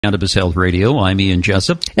Cannabis Health Radio. I'm Ian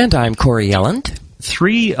Jessup. And I'm Corey Yelland.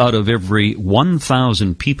 3 out of every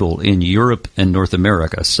 1,000 people in Europe and North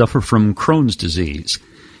America suffer from Crohn's disease.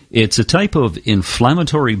 It's a type of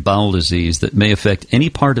inflammatory bowel disease that may affect any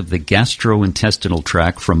part of the gastrointestinal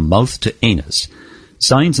tract from mouth to anus.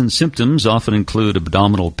 Signs and symptoms often include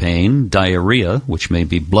abdominal pain, diarrhea, which may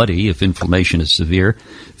be bloody if inflammation is severe,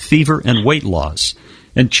 fever, and weight loss.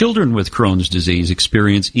 And children with Crohn's disease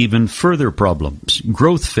experience even further problems: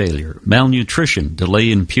 growth failure, malnutrition,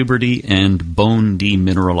 delay in puberty, and bone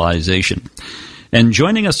demineralization. And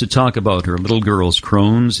joining us to talk about her little girl's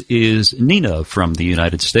Crohn's is Nina from the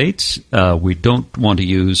United States. We don't want to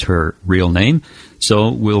use her real name, so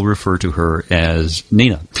we'll refer to her as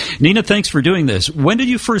Nina. Nina, thanks for doing this. When did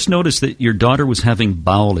you first notice that your daughter was having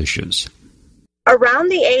bowel issues? Around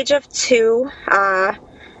the age of 2,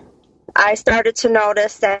 I started to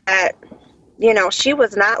notice that, she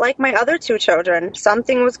was not like my other 2 children.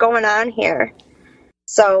 Something was going on here.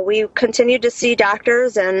 So we continued to see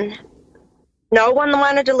doctors, and no one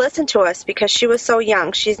wanted to listen to us because she was so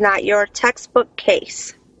young. She's not your textbook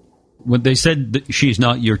case. When they said that she's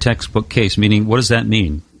not your textbook case, meaning what does that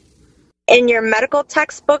mean? In your medical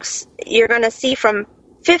textbooks, you're going to see from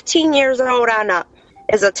 15 years old on up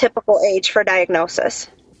is a typical age for diagnosis.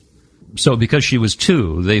 So because she was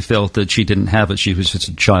 2, they felt that she didn't have it. She was just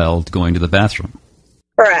a child going to the bathroom.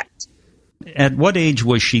 Correct. At what age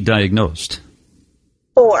was she diagnosed?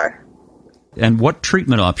 4. And what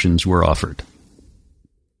treatment options were offered?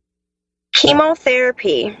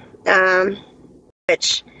 Chemotherapy,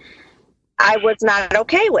 which I was not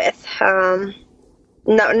okay with.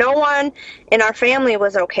 No one in our family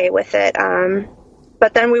was okay with it.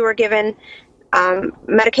 But then we were given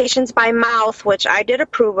medications by mouth, which I did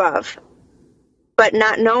approve of, but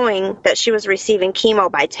not knowing that she was receiving chemo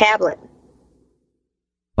by tablet.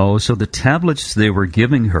 Oh, so the tablets they were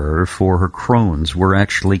giving her for her Crohn's were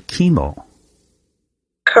actually chemo.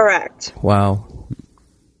 Correct. Wow.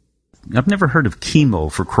 I've never heard of chemo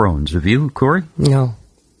for Crohn's. Have you, Corey? No.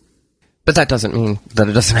 But that doesn't mean that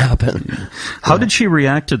it doesn't happen. How did she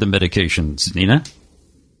react to the medications, Nina?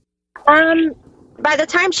 By the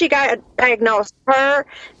time she got diagnosed, her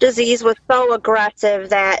disease was so aggressive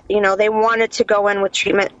that, they wanted to go in with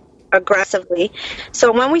treatment aggressively.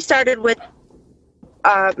 So when we started with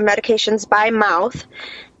medications by mouth,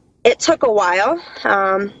 it took a while,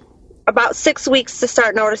 about 6 weeks to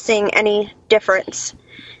start noticing any difference.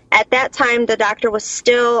 At that time, the doctor was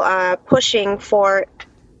still pushing for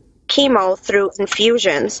chemo through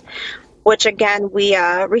infusions, which again we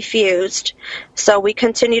refused. So we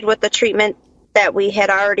continued with the treatment that we had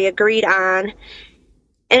already agreed on,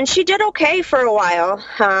 and she did okay for a while,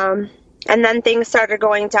 and then things started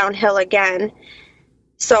going downhill again.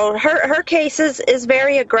 So her case is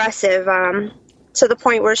very aggressive, to the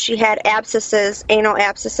point where she had abscesses, anal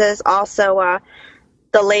abscesses. Also,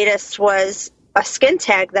 the latest was a skin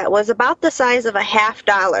tag that was about the size of a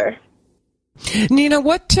 $50. Nina,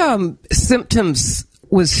 what symptoms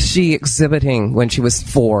was she exhibiting when she was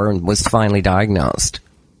 4 and was finally diagnosed?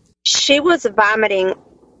 She was vomiting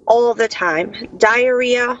all the time,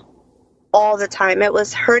 diarrhea all the time. It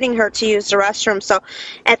was hurting her to use the restroom. So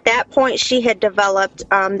at that point, she had developed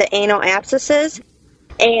the anal abscesses,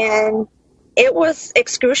 and it was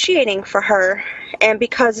excruciating for her. And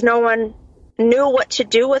because no one knew what to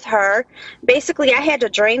do with her, basically I had to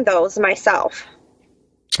drain those myself.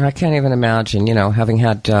 I can't even imagine, having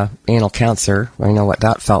had anal cancer. I know what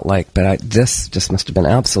that felt like, but this just must have been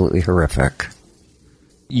absolutely horrific.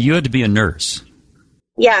 You had to be a nurse.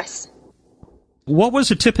 Yes. What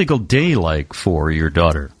was a typical day like for your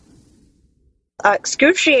daughter?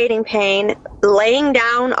 Excruciating pain, laying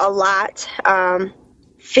down a lot,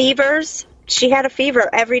 fevers. She had a fever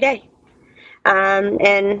every day.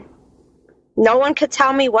 And no one could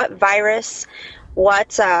tell me what virus,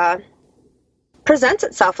 what presents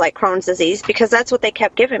itself like Crohn's disease, because that's what they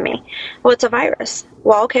kept giving me. Well, it's a virus.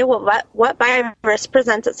 Well, okay, what virus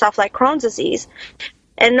presents itself like Crohn's disease?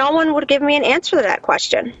 And no one would give me an answer to that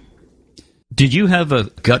question. Did you have a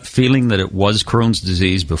gut feeling that it was Crohn's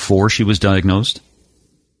disease before she was diagnosed?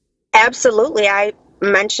 Absolutely. I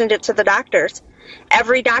mentioned it to the doctors.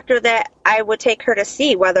 Every doctor that I would take her to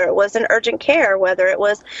see, whether it was in urgent care, whether it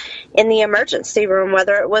was in the emergency room,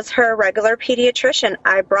 whether it was her regular pediatrician,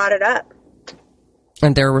 I brought it up.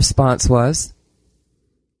 And their response was?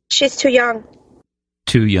 She's too young.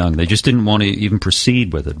 Too young. They just didn't want to even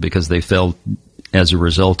proceed with it because they felt, as a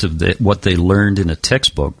result of what they learned in a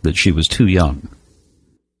textbook, that she was too young.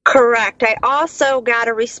 Correct. I also got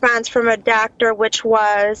a response from a doctor, which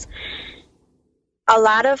was, a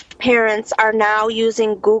lot of parents are now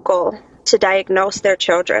using Google to diagnose their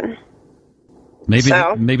children.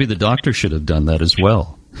 Maybe the doctor should have done that as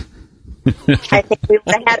well. I think we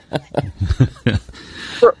would have had...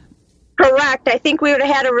 Correct. I think we would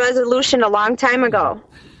have had a resolution a long time ago.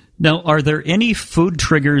 Now, are there any food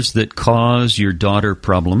triggers that cause your daughter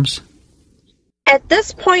problems? At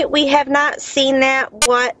this point, we have not seen that.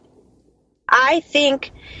 What I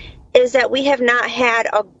think is that we have not had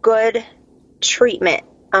a good treatment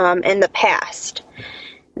in the past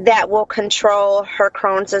that will control her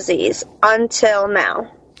Crohn's disease until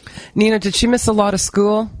now. Nina, did she miss a lot of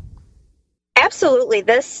school? Absolutely.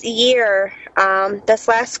 This year, this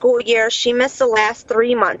last school year, she missed the last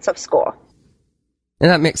 3 months of school. And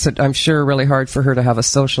that makes it, I'm sure, really hard for her to have a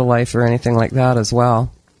social life or anything like that as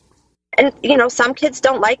well. And, some kids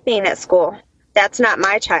don't like being at school. That's not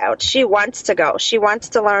my child. She wants to go. She wants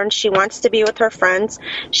to learn. She wants to be with her friends.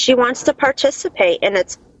 She wants to participate. And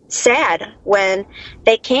it's sad when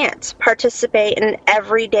they can't participate in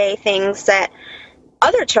everyday things that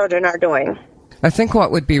other children are doing. I think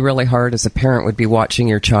what would be really hard as a parent would be watching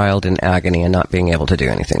your child in agony and not being able to do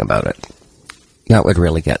anything about it. That would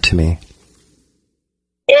really get to me.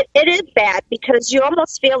 It is bad because you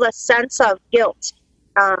almost feel a sense of guilt.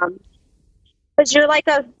 Because you're like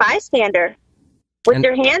a bystander with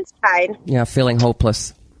your hands tied. Yeah, feeling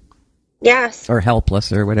hopeless. Yes. Or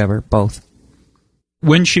helpless or whatever, both.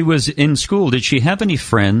 When she was in school, did she have any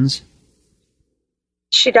friends?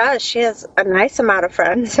 She does. She has a nice amount of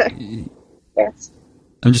friends. Yes.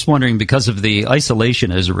 I'm just wondering, because of the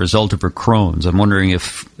isolation as a result of her Crohn's, I'm wondering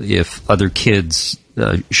if other kids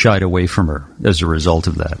shied away from her as a result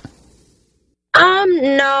of that.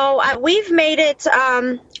 No. We've made it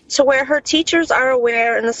to where her teachers are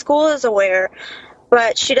aware and the school is aware,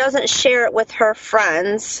 but she doesn't share it with her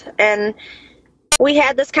friends. And we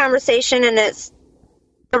had this conversation, and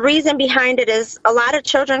the reason behind it is a lot of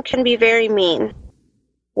children can be very mean.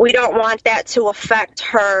 We don't want that to affect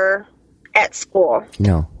her at school.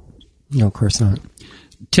 No, of course not.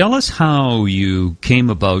 Tell us how you came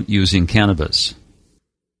about using cannabis.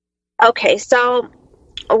 Okay, so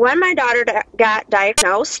when my daughter got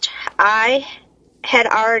diagnosed, I had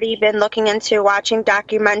already been looking into watching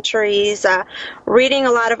documentaries, reading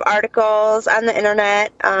a lot of articles on the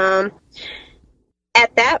internet.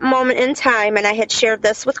 At that moment in time, and I had shared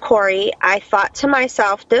this with Corey, I thought to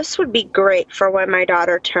myself, this would be great for when my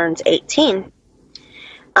daughter turns 18.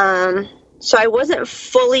 So I wasn't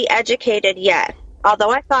fully educated yet, although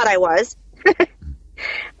I thought I was.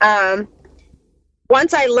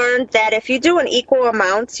 Once I learned that if you do an equal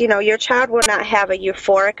amount, your child will not have a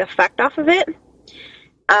euphoric effect off of it,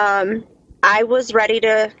 I was ready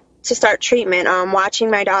to start treatment. Watching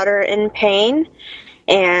my daughter in pain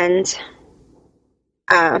and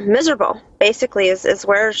miserable, basically, is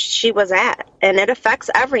where she was at. And it affects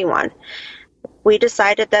everyone. We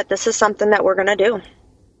decided that this is something that we're going to do.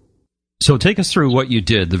 So take us through what you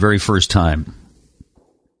did the very first time.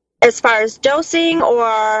 As far as dosing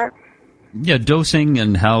or... Yeah, dosing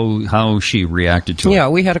and how she reacted to it. Yeah,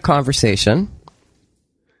 we had a conversation.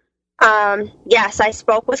 Yes, I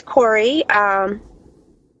spoke with Corey.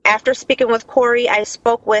 After speaking with Corey, I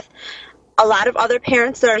spoke with a lot of other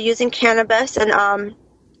parents that are using cannabis and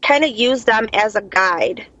kind of use them as a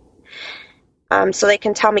guide. So they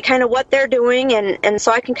can tell me kind of what they're doing and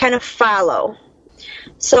so I can kind of follow.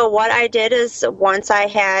 So what I did is once I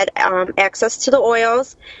had access to the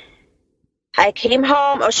oils, I came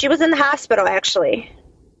home. Oh, she was in the hospital, actually,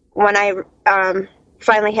 when I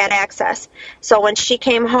finally had access. So when she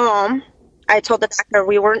came home, I told the doctor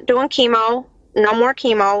we weren't doing chemo, no more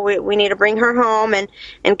chemo. We need to bring her home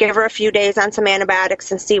and give her a few days on some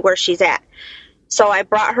antibiotics and see where she's at. So I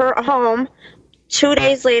brought her home. 2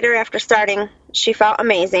 days later after starting, she felt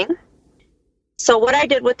amazing. So what I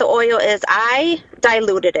did with the oil is I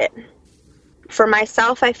diluted it. For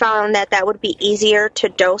myself, I found that would be easier to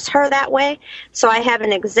dose her that way. So I have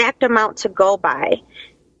an exact amount to go by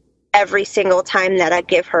every single time that I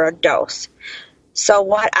give her a dose. So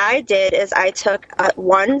what I did is I took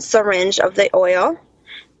 1 syringe of the oil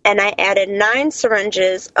and I added 9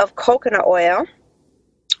 syringes of coconut oil,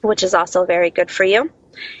 which is also very good for you.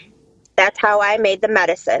 That's how I made the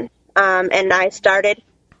medicine. And I started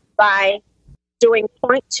by doing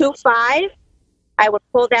 0.25. I would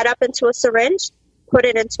pull that up into a syringe, put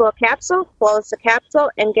it into a capsule, close the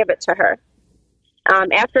capsule, and give it to her.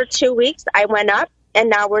 After 2 weeks, I went up, and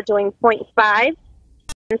now we're doing 0.5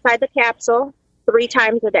 inside the capsule 3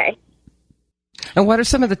 times a day. And what are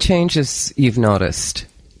some of the changes you've noticed?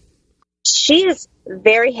 She is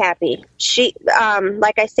very happy. She,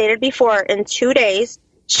 like I stated before, in 2 days,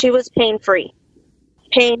 she was pain-free.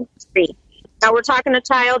 Pain-free. Now we're talking a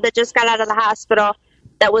child that just got out of the hospital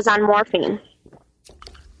that was on morphine.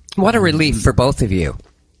 What a relief for both of you.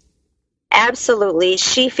 Absolutely.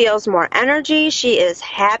 She feels more energy. She is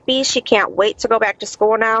happy. She can't wait to go back to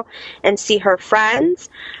school now and see her friends.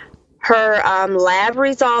 Her lab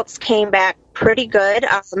results came back pretty good.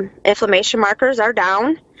 Inflammation markers are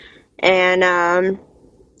down. And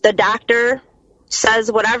the doctor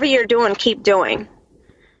says, whatever you're doing, keep doing.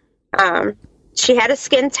 She had a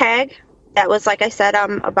skin tag that was, like I said,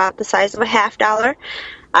 about the size of a $50.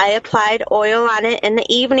 I applied oil on it in the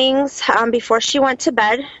evenings before she went to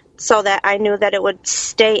bed so that I knew that it would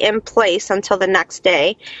stay in place until the next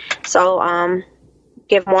day. So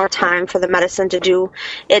give more time for the medicine to do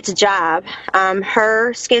its job.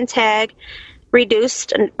 Her skin tag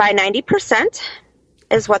reduced by 90%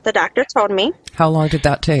 is what the doctor told me. How long did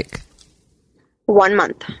that take? 1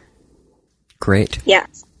 month. Great.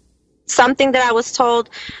 Yes. Something that I was told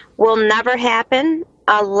will never happen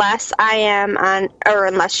unless I am on, or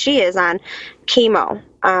unless she is on chemo.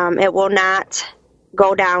 It will not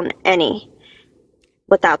go down any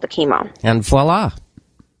without the chemo. And voila,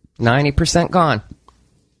 90% gone.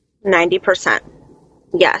 90%.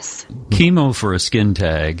 Yes. Chemo for a skin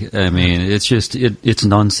tag, I mean, it's just, it's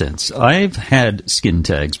nonsense. I've had skin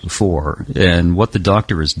tags before, and what the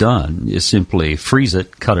doctor has done is simply freeze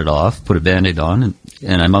it, cut it off, put a Band-Aid on,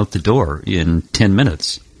 and I'm out the door in 10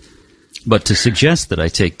 minutes. But to suggest that I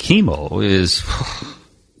take chemo is,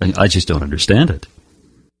 I just don't understand it.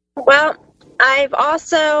 Well, I've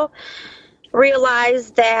also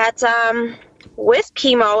realized that with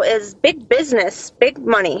chemo is big business, big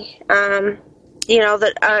money. You know,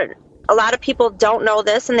 that a lot of people don't know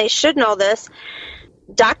this, and they should know this.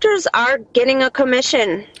 Doctors are getting a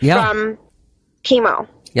commission from chemo.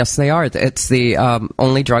 Yes, they are. It's the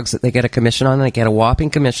only drugs that they get a commission on. They get a whopping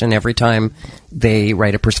commission every time they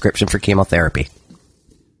write a prescription for chemotherapy.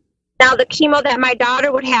 Now, the chemo that my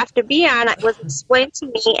daughter would have to be on was explained to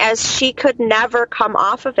me as she could never come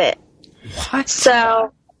off of it. What?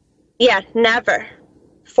 So, yeah, never.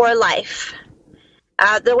 For life.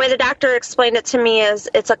 The way the doctor explained it to me is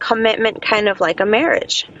it's a commitment kind of like a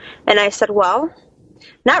marriage. And I said, well,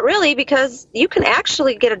 not really, because you can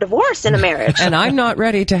actually get a divorce in a marriage. And I'm not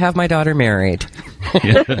ready to have my daughter married.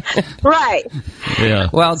 Right. Yeah.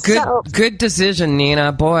 Well, good decision,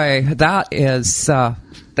 Nina. Boy, that is,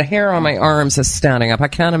 the hair on my arms is standing up. I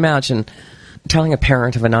can't imagine telling a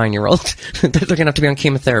parent of a 9-year-old that they're going to have to be on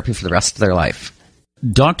chemotherapy for the rest of their life.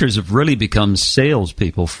 Doctors have really become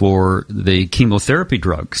salespeople for the chemotherapy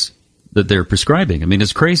drugs that they're prescribing. I mean,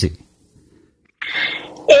 it's crazy.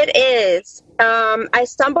 It is. I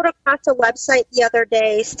stumbled across a website the other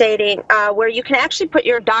day stating where you can actually put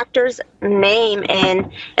your doctor's name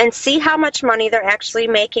in and see how much money they're actually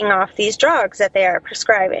making off these drugs that they are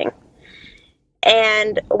prescribing.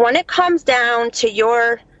 And when it comes down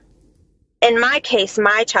to in my case,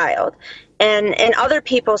 my child, and in other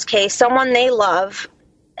people's case, someone they love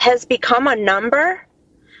has become a number,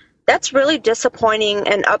 that's really disappointing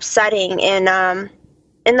and upsetting in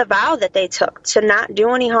the vow that they took to not do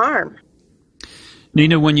any harm.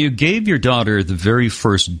 Nina, when you gave your daughter the very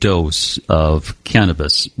first dose of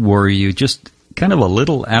cannabis, were you just kind of a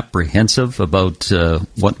little apprehensive about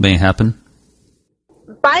what may happen?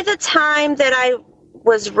 By the time that I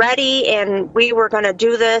was ready and we were going to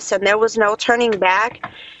do this and there was no turning back,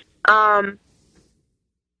 I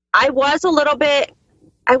was a little bit,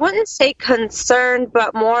 I wouldn't say concerned,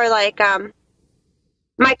 but more like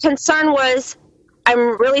my concern was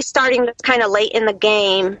I'm really starting this kind of late in the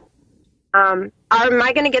game. Am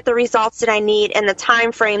I going to get the results that I need in the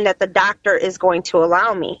time frame that the doctor is going to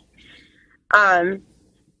allow me?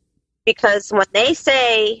 Because when they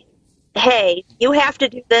say, hey, you have to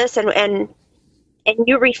do this and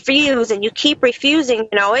you refuse and you keep refusing,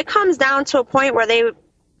 you know, it comes down to a point where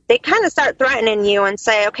they kind of start threatening you and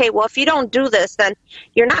say, okay, well, if you don't do this, then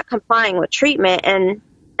you're not complying with treatment, and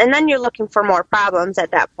then you're looking for more problems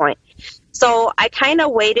at that point. So I kind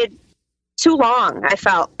of waited too long, I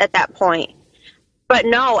felt, at that point. But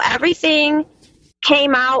no, everything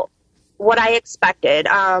came out what I expected.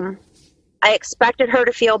 I expected her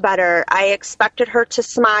to feel better. I expected her to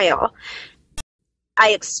smile.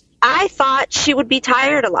 I thought she would be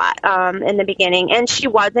tired a lot in the beginning, and she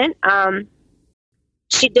wasn't.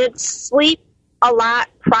 She did sleep a lot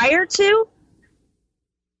prior to,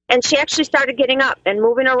 and she actually started getting up and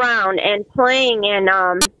moving around and playing,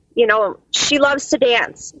 and, you know, she loves to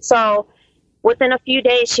dance. So within a few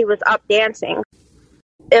days, she was up dancing.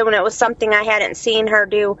 It was something I hadn't seen her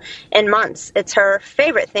do in months. It's her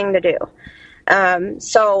favorite thing to do.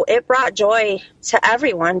 So it brought joy to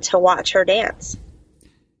everyone to watch her dance.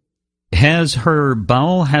 Has her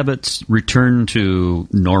bowel habits returned to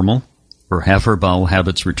normal, or have her bowel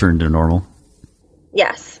habits returned to normal?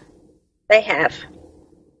 Yes, they have.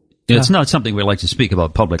 It's not something we like to speak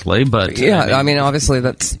about publicly, but... Yeah, I mean, obviously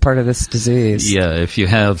that's part of this disease. Yeah, if you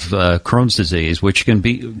have Crohn's disease, which can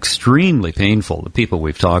be extremely painful, the people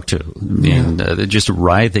we've talked to, I mean, they're just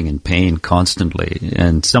writhing in pain constantly.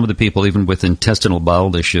 And some of the people, even with intestinal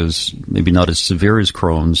bowel issues, maybe not as severe as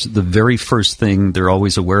Crohn's, the very first thing they're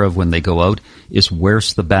always aware of when they go out is,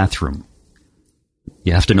 where's the bathroom?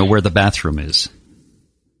 You have to know where the bathroom is.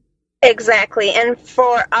 Exactly. And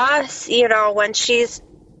for us, when she's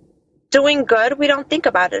doing good, we don't think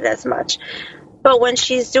about it as much. But when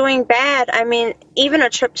she's doing bad, I mean, even a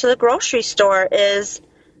trip to the grocery store is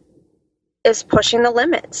pushing the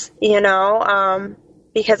limits,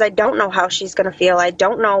 because I don't know how she's going to feel. I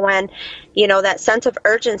don't know when, that sense of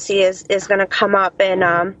urgency is going to come up.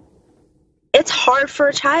 And it's hard for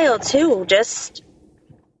a child, too, just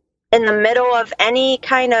in the middle of any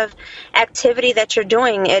kind of activity that you're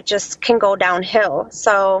doing, it just can go downhill.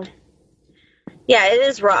 So... yeah, it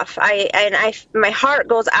is rough. My heart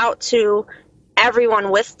goes out to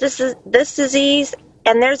everyone with this disease,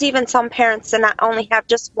 and there's even some parents that not only have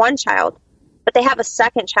just one child, but they have a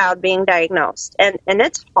second child being diagnosed, and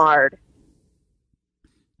it's hard.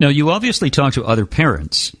 Now, you obviously talk to other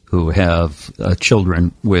parents who have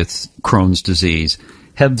children with Crohn's disease.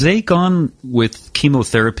 Have they gone with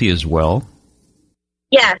chemotherapy as well?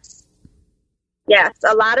 Yes. Yes,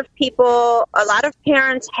 a lot of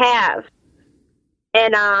parents have.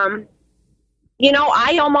 And, I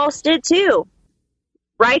almost did too.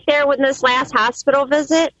 Right there with this last hospital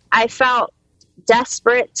visit, I felt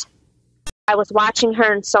desperate. I was watching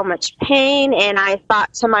her in so much pain, and I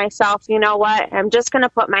thought to myself, you know what, I'm just going to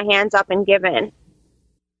put my hands up and give in.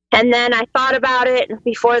 And then I thought about it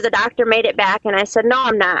before the doctor made it back, and I said, no,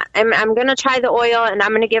 I'm not. I'm going to try the oil, and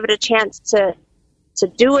I'm going to give it a chance to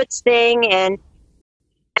do its thing. And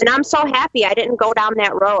I'm so happy I didn't go down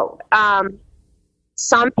that road.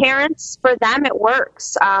 Some parents, for them, it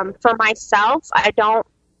works. For myself, I don't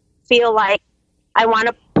feel like I want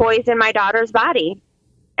to poison my daughter's body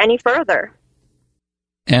any further.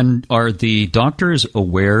 And are the doctors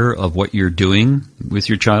aware of what you're doing with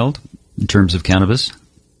your child in terms of cannabis?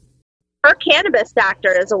 Her cannabis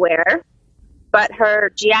doctor is aware, but her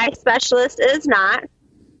GI specialist is not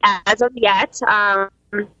as of yet.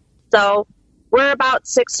 So we're about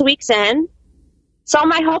 6 weeks in. So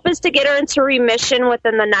my hope is to get her into remission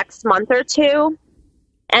within the next month or two,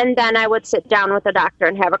 and then I would sit down with the doctor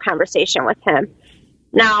and have a conversation with him.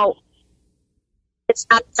 Now, it's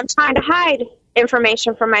not that I'm trying to hide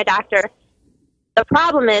information from my doctor. The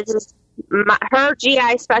problem is her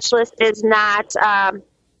GI specialist is not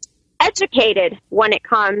educated when it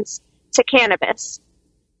comes to cannabis.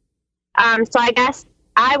 So I guess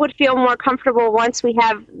I would feel more comfortable once we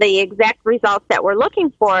have the exact results that we're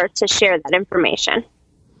looking for to share that information.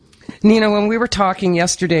 Nina, when we were talking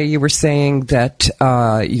yesterday, you were saying that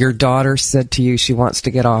your daughter said to you she wants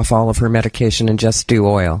to get off all of her medication and just do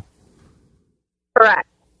oil. Correct.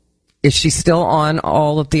 Is she still on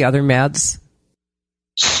all of the other meds?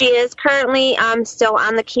 She is currently still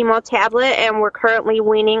on the chemo tablet, and we're currently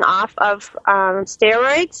weaning off of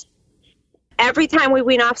steroids. Every time we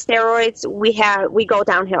wean off steroids, we go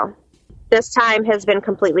downhill. This time has been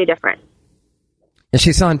completely different. And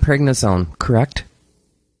she's on prednisone, correct?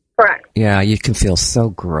 Correct. Yeah, you can feel so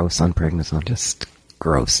gross on prednisone, just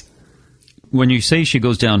gross. When you say she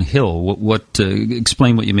goes downhill, what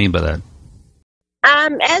explain what you mean by that?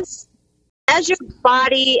 As your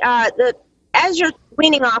body, as you're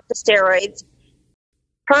weaning off the steroids,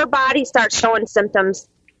 her body starts showing symptoms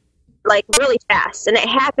like really fast, and it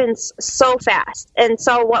happens so fast. And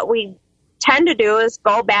so what we tend to do is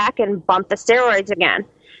go back and bump the steroids again,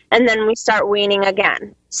 and then we start weaning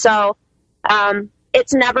again. So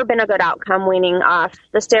it's never been a good outcome weaning off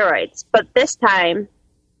the steroids, but this time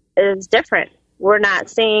is different. We're not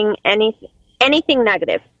seeing anything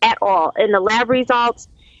negative at all in the lab results,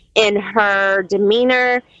 in her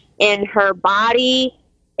demeanor, in her body,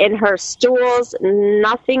 in her stools.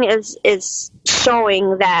 Nothing is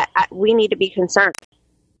showing that we need to be concerned.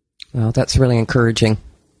 Well, that's really encouraging.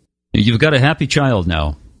 You've got a happy child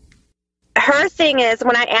now. Her thing is,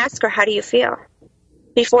 when I ask her, how do you feel?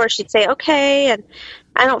 Before she'd say, okay, and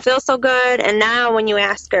I don't feel so good. And now when you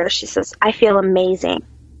ask her, she says, I feel amazing.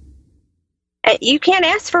 You can't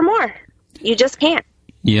ask for more. You just can't.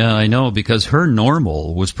 Yeah, I know, because her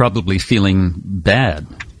normal was probably feeling bad.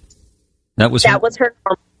 That was her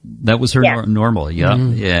normal. That was her normal, yeah.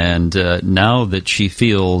 Mm-hmm. And now that she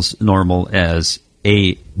feels normal as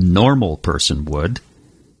a normal person would,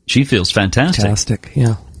 She feels fantastic. Fantastic,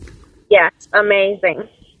 yeah. Yes, amazing.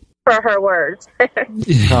 For her words.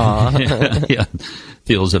 Yeah,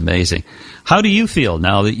 feels amazing. How do you feel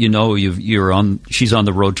now that you know she's on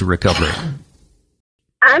the road to recovery?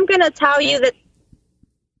 I'm going to tell you that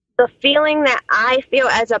the feeling that I feel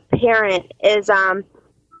as a parent is, and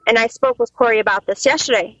I spoke with Corey about this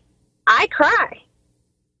yesterday, I cry.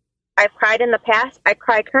 I've cried in the past. I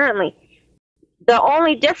cry currently. The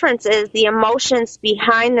only difference is the emotions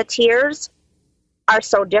behind the tears are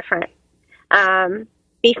so different.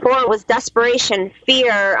 Before it was desperation,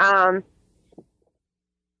 fear,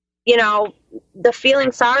 the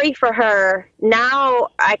feeling sorry for her. Now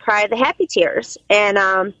I cry the happy tears,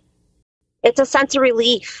 and it's a sense of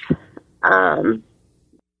relief. I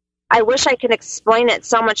wish I could explain it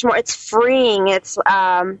so much more. It's freeing. It's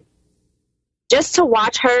just to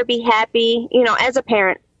watch her be happy. As a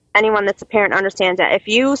parent, anyone that's a parent understands that. If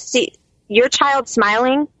you see your child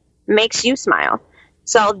smiling, makes you smile.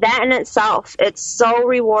 So that in itself, it's so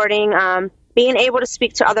rewarding. Being able to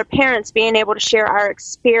speak to other parents, being able to share our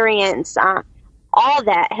experience, all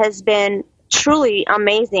that has been truly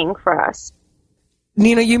amazing for us.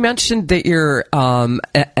 Nina, you mentioned that you're an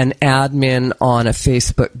admin on a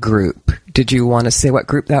Facebook group. Did you want to say what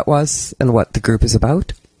group that was and what the group is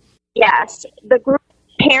about? Yes. The group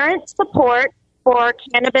Parent Support for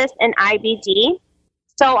Cannabis and IBD.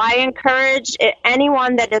 So I encourage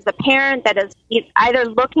anyone that is a parent that is either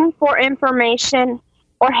looking for information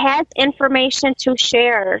or has information to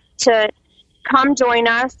share to come join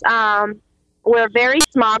us. We're a very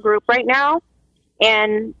small group right now,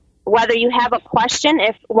 and whether you have a question,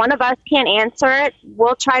 if one of us can't answer it,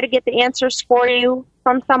 we'll try to get the answers for you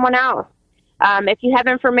from someone else. If you have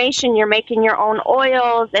information, you're making your own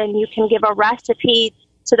oils and you can give a recipe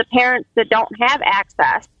to the parents that don't have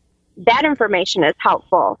access, that information is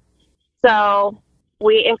helpful. So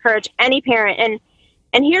we encourage any parent.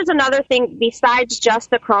 And here's another thing besides just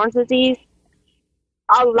the Crohn's disease.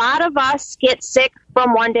 A lot of us get sick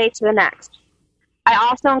from one day to the next. I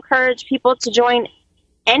also encourage people to join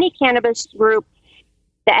any cannabis group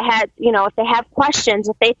that has, if they have questions,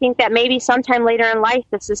 if they think that maybe sometime later in life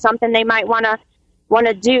this is something they might want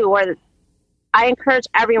to do. Or I encourage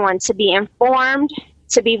everyone to be informed,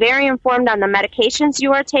 to be very informed on the medications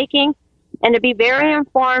you are taking, and to be very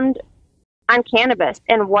informed on cannabis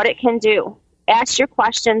and what it can do. Ask your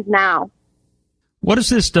questions now. What has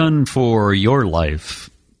this done for your life,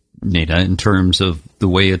 Nina, in terms of the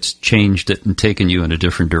way it's changed it and taken you in a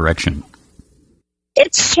different direction?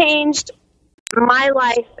 It's changed my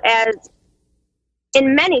life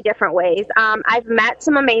in many different ways. I've met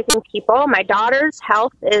some amazing people. My daughter's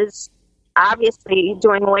health is obviously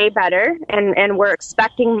doing way better, and we're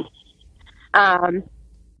expecting,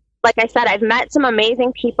 like I said, I've met some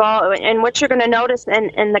amazing people, and what you're going to notice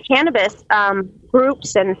in the cannabis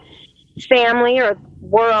groups and family or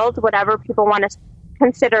world, whatever people want to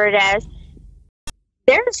consider it as,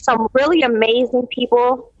 there's some really amazing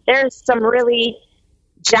people. There's some really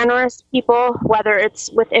generous people, whether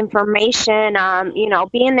it's with information,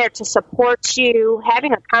 being there to support you,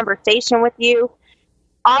 having a conversation with you.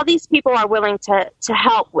 All these people are willing to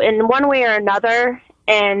help in one way or another,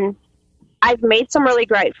 and I've made some really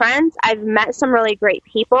great friends. I've met some really great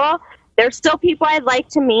people. There's still people I'd like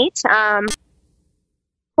to meet.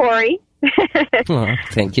 Corey. Oh,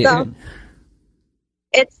 thank you. So,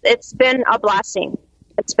 it's been a blessing.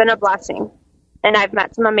 It's been a blessing. And I've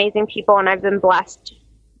met some amazing people, and I've been blessed.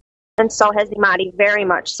 And so has Imadi, very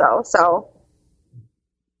much so.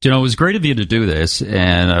 It was great of you to do this,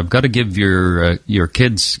 and I've got to give your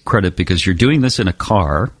kids credit because you're doing this in a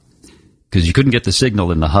car, because you couldn't get the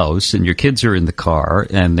signal in the house, and your kids are in the car,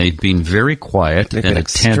 and they've been very quiet They've and been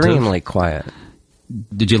attentive. Extremely quiet.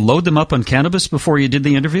 Did you load them up on cannabis before you did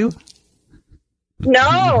the interview?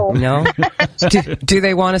 No. No? do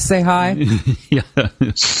they want to say hi? Yeah.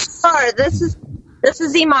 Sure. This is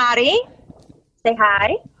Imadi. Say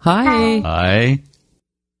hi. Hi. Hi.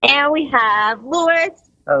 And we have Louis.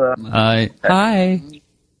 Hi. Hi.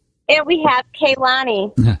 And we have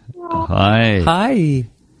Kaylani. Hi. Hi.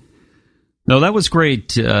 No, that was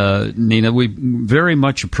great, Nina. We very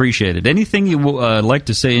much appreciate it. Anything you like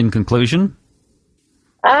to say in conclusion?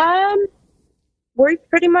 We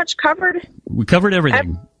pretty much covered. We covered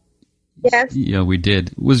everything. Yes. Yeah, we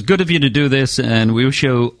did. It was good of you to do this, and we wish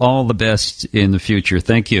you all the best in the future.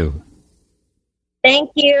 Thank you.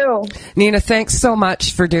 Thank you. Nina, thanks so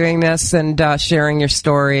much for doing this and sharing your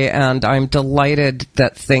story, and I'm delighted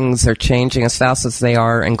that things are changing as fast as they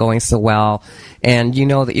are and going so well. And you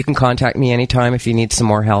know that you can contact me anytime if you need some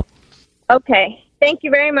more help. Okay. Thank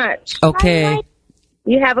you very much. Okay. Bye.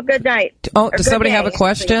 You have a good night. Oh, Or does good somebody day, have a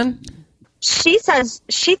question? please. She says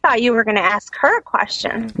she thought you were going to ask her a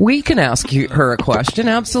question. We can ask her a question,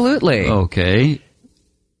 absolutely. Okay.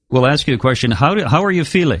 We'll ask you a question. How are you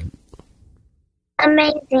feeling?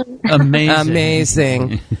 Amazing.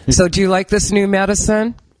 Amazing. So do you like this new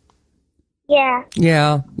medicine? Yeah.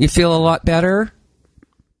 Yeah. You feel a lot better?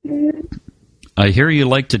 I hear you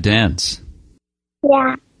like to dance.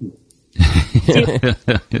 Yeah.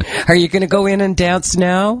 Are you going to go in and dance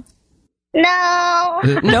now? No.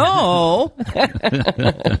 No.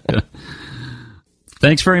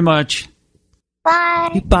 Thanks very much.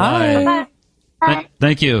 Bye. Bye. Bye.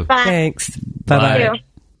 Thank you. Bye. Thanks. Bye. Bye-bye.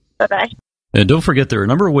 Bye-bye. And don't forget, there are a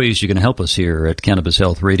number of ways you can help us here at Cannabis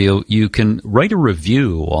Health Radio. You can write a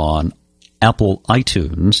review on Apple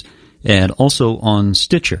iTunes and also on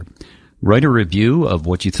Stitcher. Write a review of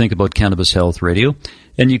what you think about Cannabis Health Radio.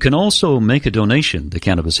 And you can also make a donation to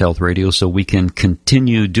Cannabis Health Radio so we can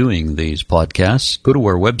continue doing these podcasts. Go to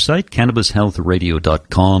our website,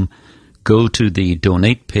 cannabishealthradio.com. Go to the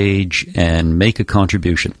donate page and make a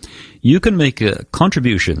contribution. You can make a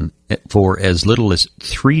contribution for as little as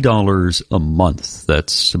 $3 a month.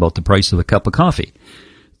 That's about the price of a cup of coffee.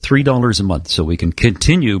 $3 a month, so we can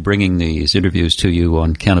continue bringing these interviews to you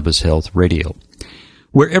on Cannabis Health Radio.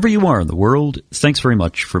 Wherever you are in the world, thanks very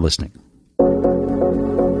much for listening.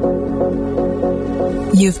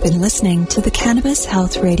 You've been listening to the Cannabis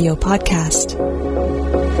Health Radio podcast.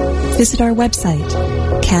 Visit our website,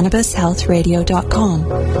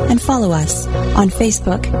 cannabishealthradio.com, and follow us on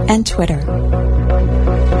Facebook and Twitter.